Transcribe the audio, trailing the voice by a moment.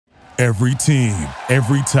Every team,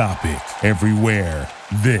 every topic, everywhere.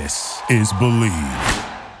 This is Believe.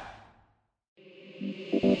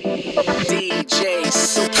 DJ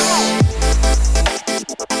Super.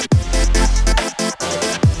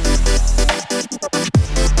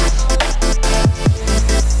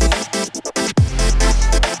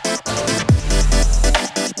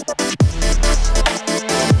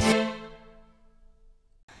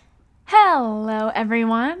 Hello,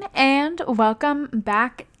 everyone, and welcome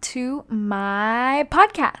back to my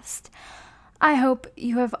podcast. I hope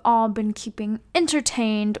you have all been keeping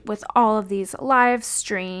entertained with all of these live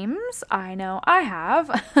streams. I know I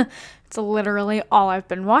have. It's literally all I've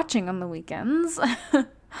been watching on the weekends.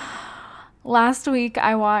 Last week,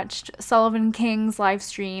 I watched Sullivan King's live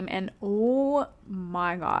stream, and oh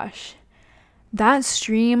my gosh. That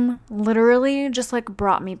stream literally just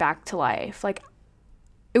brought me back to life.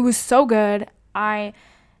 It was so good. I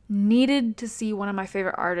needed to see one of my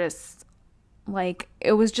favorite artists.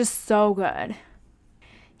 It was just so good.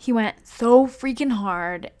 He went so freaking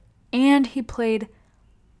hard, and he played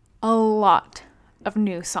a lot of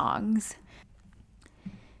new songs.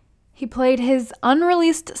 He played his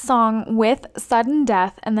unreleased song with Sudden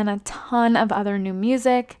Death, and then a ton of other new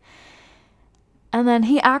music. And then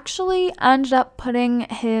he actually ended up putting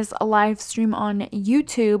his live stream on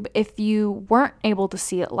YouTube if you weren't able to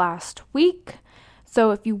see it last week.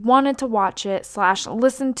 So if you wanted to watch it /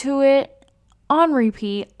 listen to it on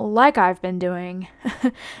repeat like I've been doing,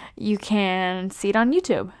 you can see it on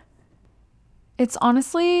YouTube. It's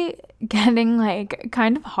honestly getting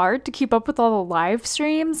kind of hard to keep up with all the live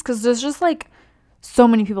streams because there's just so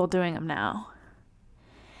many people doing them now.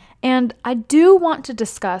 And I do want to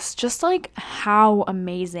discuss just how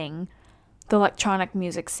amazing the electronic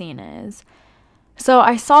music scene is. So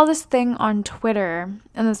I saw this thing on Twitter,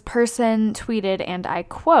 and this person tweeted, and I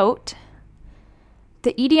quote,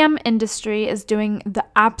 "The EDM industry is doing the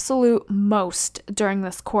absolute most during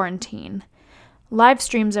this quarantine. Live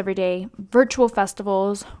streams every day, virtual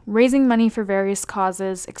festivals, raising money for various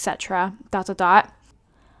causes, etc. ...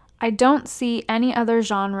 I don't see any other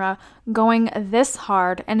genre going this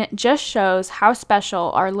hard, and it just shows how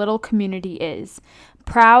special our little community is.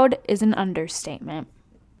 Proud is an understatement."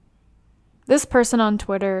 This person on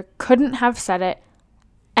Twitter couldn't have said it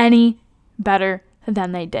any better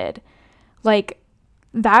than they did.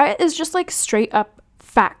 That is just straight up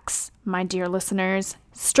facts, my dear listeners.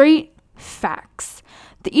 Straight facts.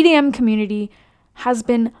 The EDM community has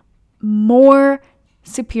been more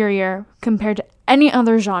superior compared to any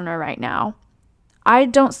other genre right now. I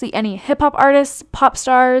don't see any hip-hop artists, pop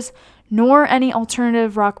stars, nor any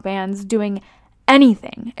alternative rock bands doing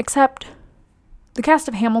anything, except the cast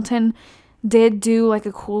of Hamilton did do a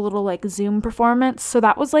cool little Zoom performance, so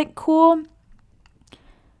that was cool.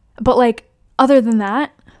 But other than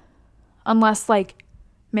that, unless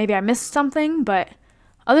maybe I missed something, but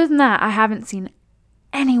other than that, I haven't seen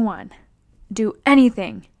anyone do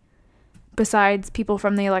anything besides people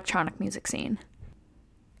from the electronic music scene.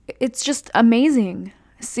 It's just amazing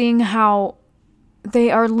seeing how they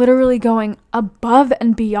are literally going above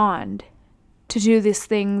and beyond to do these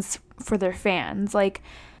things for their fans.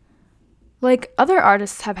 Other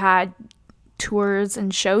artists have had tours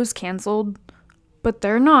and shows canceled, but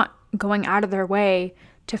they're not going out of their way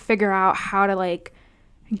to figure out how to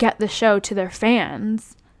get the show to their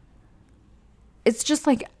fans. It's just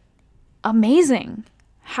amazing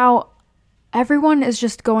how everyone is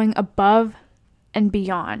just going above and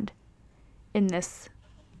beyond in this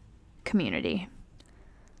community.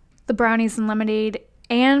 The Brownies and Lemonade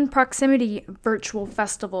and Proximity Virtual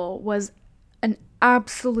Festival was an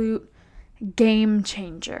absolute game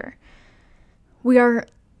changer. We are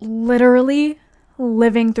literally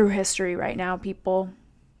living through history right now, people.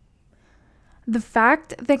 The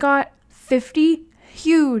fact they got 50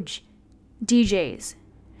 huge DJs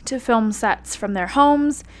to film sets from their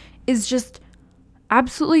homes is just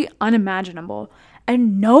absolutely unimaginable,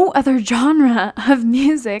 and no other genre of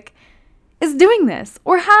music is doing this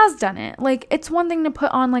or has done it. It's one thing to put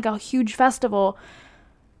on a huge festival,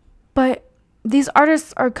 but these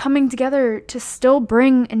artists are coming together to still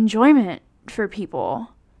bring enjoyment for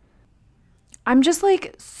people. I'm just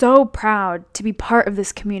so proud to be part of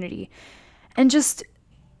this community, and just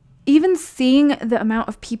even seeing the amount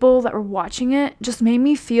of people that were watching it just made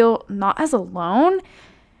me feel not as alone.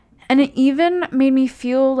 And it even made me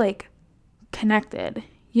feel connected,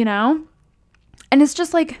 And it's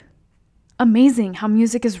just amazing how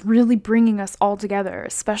music is really bringing us all together,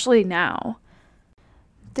 especially now.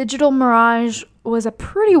 Digital Mirage was a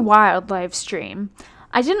pretty wild live stream.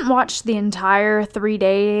 I didn't watch the entire 3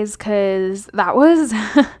 days because that was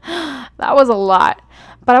a lot.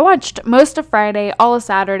 But I watched most of Friday, all of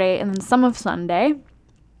Saturday, and then some of Sunday.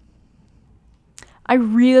 I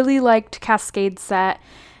really liked Cascade's set.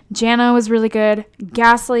 Jana was really good.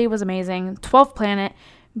 Ghastly was amazing. 12th Planet,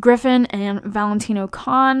 Griffin, and Valentino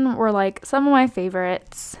Khan were like some of my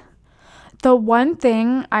favorites. The one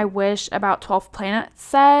thing I wish about 12th Planet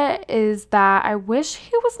set is that I wish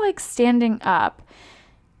he was like standing up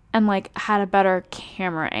and like had a better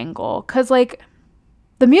camera angle. Cause like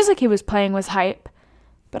the music he was playing was hype,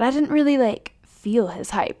 but I didn't really like feel his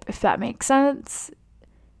hype, if that makes sense.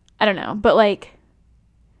 I don't know, but like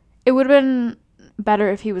it would have been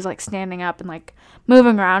better if he was like standing up and like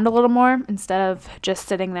moving around a little more instead of just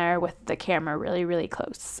sitting there with the camera really, really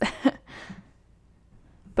close.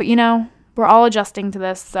 But you know, we're all adjusting to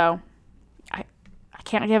this, so I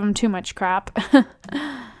can't give him too much crap.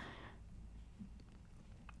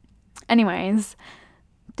 Anyways,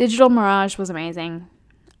 Digital Mirage was amazing,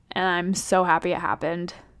 and I'm so happy it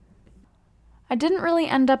happened. I didn't really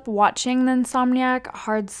end up watching the Insomniac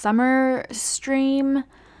Hard Summer stream,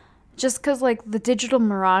 just because, like, the Digital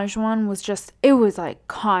Mirage one was just, it was, like,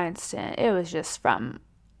 constant. It was just from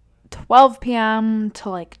 12 p.m. to,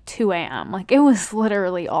 like, 2 a.m. Like, it was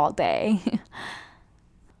literally all day.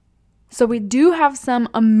 So we do have some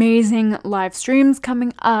amazing live streams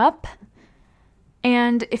coming up.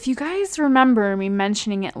 And if you guys remember me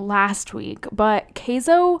mentioning it last week, but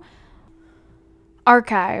Keizo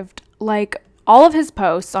archived, like, all of his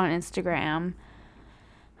posts on Instagram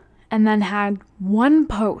and then had one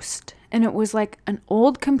post, and it was like an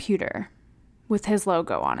old computer with his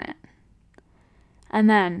logo on it. And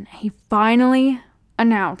then he finally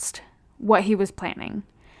announced what he was planning.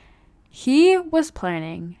 He was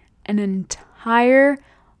planning an entire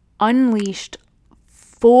Unleashed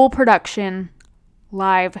full production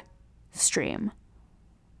live stream.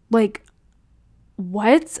 Like,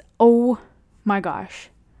 what? Oh my gosh.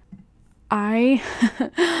 I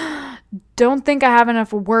don't think I have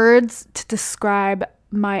enough words to describe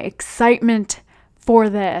my excitement for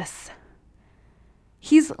this.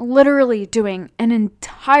 He's literally doing an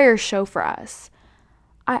entire show for us.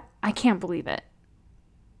 I can't believe it.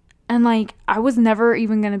 And like, I was never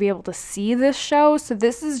even going to be able to see this show, so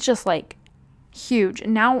this is just like huge.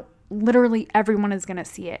 And now literally everyone is going to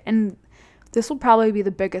see it. And this will probably be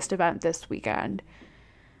the biggest event this weekend.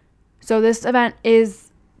 So this event is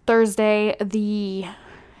Thursday the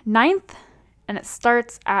 9th, and it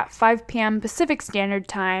starts at 5 p.m. Pacific Standard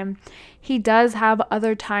Time. He does have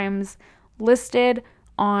other times listed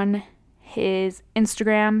on his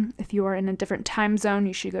Instagram. If you are in a different time zone,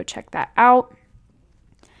 you should go check that out.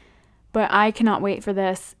 But I cannot wait for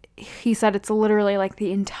this. He said it's literally like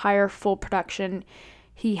the entire full production.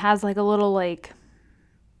 He has like a little like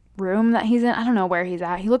room that he's in. I don't know where he's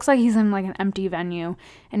at. He looks like he's in like an empty venue,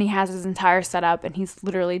 and he has his entire setup, and he's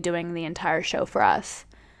literally doing the entire show for us.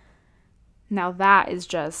 Now that is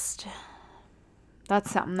just,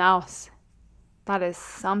 that's something else. That is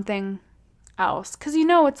something else. Because you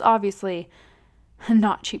know it's obviously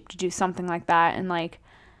not cheap to do something like that. And like,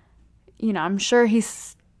 you know, I'm sure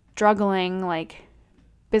he's struggling like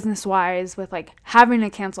business-wise with like having to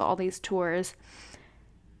cancel all these tours.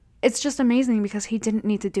 It's just amazing because he didn't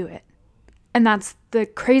need to do it. And that's the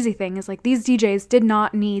crazy thing, is like these DJs did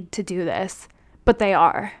not need to do this, but they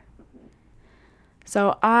are.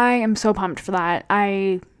 So I am so pumped for that.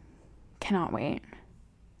 I cannot wait.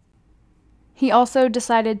 He also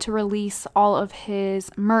decided to release all of his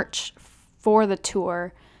merch for the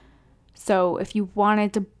tour. So if you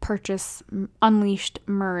wanted to purchase Unleashed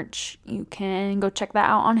merch, you can go check that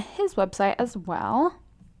out on his website as well.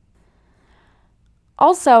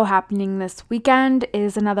 Also happening this weekend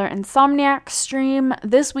is another Insomniac stream.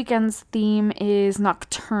 This weekend's theme is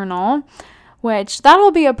Nocturnal, which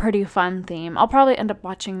that'll be a pretty fun theme. I'll probably end up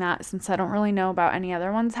watching that since I don't really know about any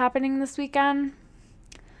other ones happening this weekend.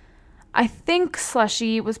 I think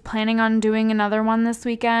Slushy was planning on doing another one this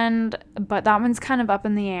weekend, but that one's kind of up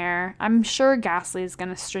in the air. I'm sure Ghastly is going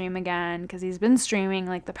to stream again because he's been streaming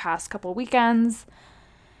like the past couple weekends.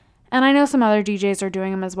 And I know some other DJs are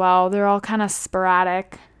doing them as well. They're all kind of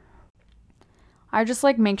sporadic. I just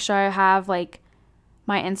like make sure I have like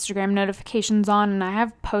my Instagram notifications on, and I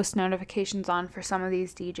have post notifications on for some of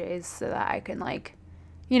these DJs so that I can like,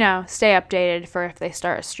 you know, stay updated for if they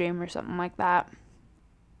start a stream or something like that.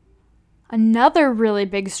 Another really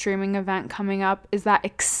big streaming event coming up is that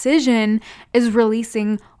Excision is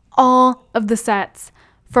releasing all of the sets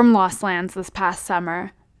from Lost Lands this past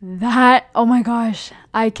summer. That, oh my gosh,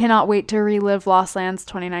 I cannot wait to relive Lost Lands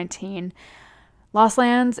 2019. Lost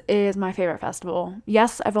Lands is my favorite festival.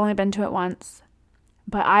 Yes, I've only been to it once,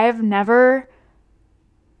 but I have never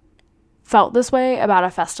felt this way about a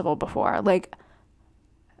festival before. Like,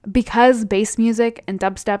 because bass music and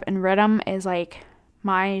dubstep and rhythm is like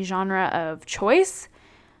my genre of choice,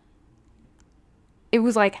 it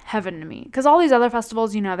was like heaven to me. Because all these other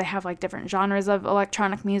festivals, you know, they have like different genres of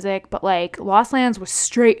electronic music, but like Lost Lands was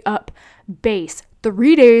straight up bass.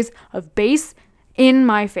 3 days of bass in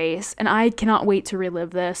my face, and I cannot wait to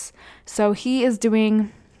relive this. So he is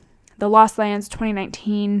doing the Lost Lands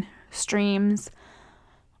 2019 streams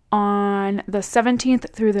on the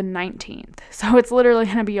 17th through the 19th. So it's literally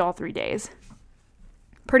going to be all 3 days.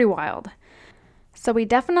 Pretty wild. So we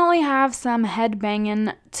definitely have some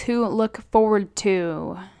headbanging to look forward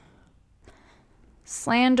to.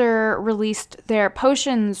 Slander released their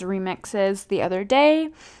Potions remixes the other day.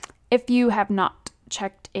 If you have not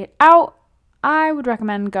checked it out, I would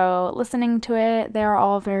recommend go listening to it. They're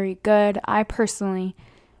all very good. I personally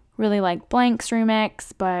really like Blank's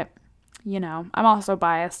remix, but you know, I'm also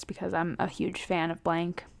biased because I'm a huge fan of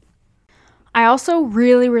Blank. I also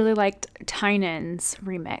really, really liked Tynan's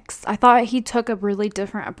remix. I thought he took a really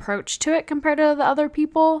different approach to it compared to the other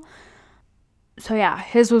people. So yeah,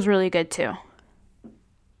 his was really good too.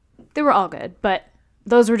 They were all good, but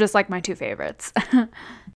those were just like my 2 favorites.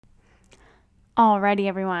 Alrighty,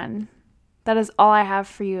 everyone. That is all I have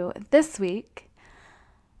for you this week.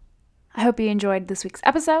 I hope you enjoyed this week's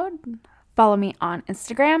episode. Follow me on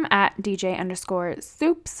Instagram at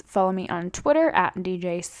DJ_Soups. Follow me on Twitter at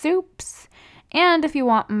DJ Soups. And if you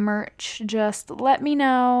want merch, just let me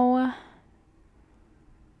know.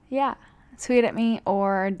 Yeah, tweet at me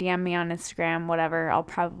or DM me on Instagram, whatever. I'll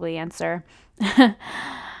probably answer.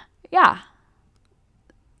 Yeah.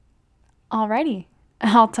 Alrighty.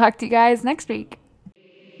 I'll talk to you guys next week.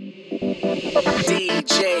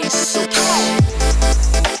 DJ Soups.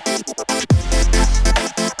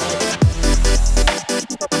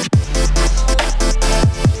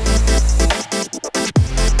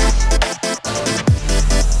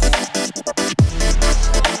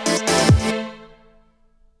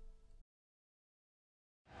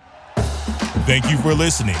 Thank you for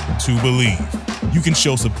listening to Believe. You can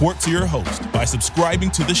show support to your host by subscribing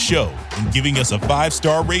to the show and giving us a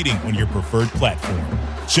 5-star rating on your preferred platform.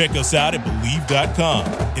 Check us out at Believe.com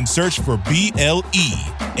and search for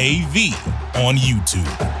BLEAV on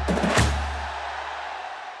YouTube.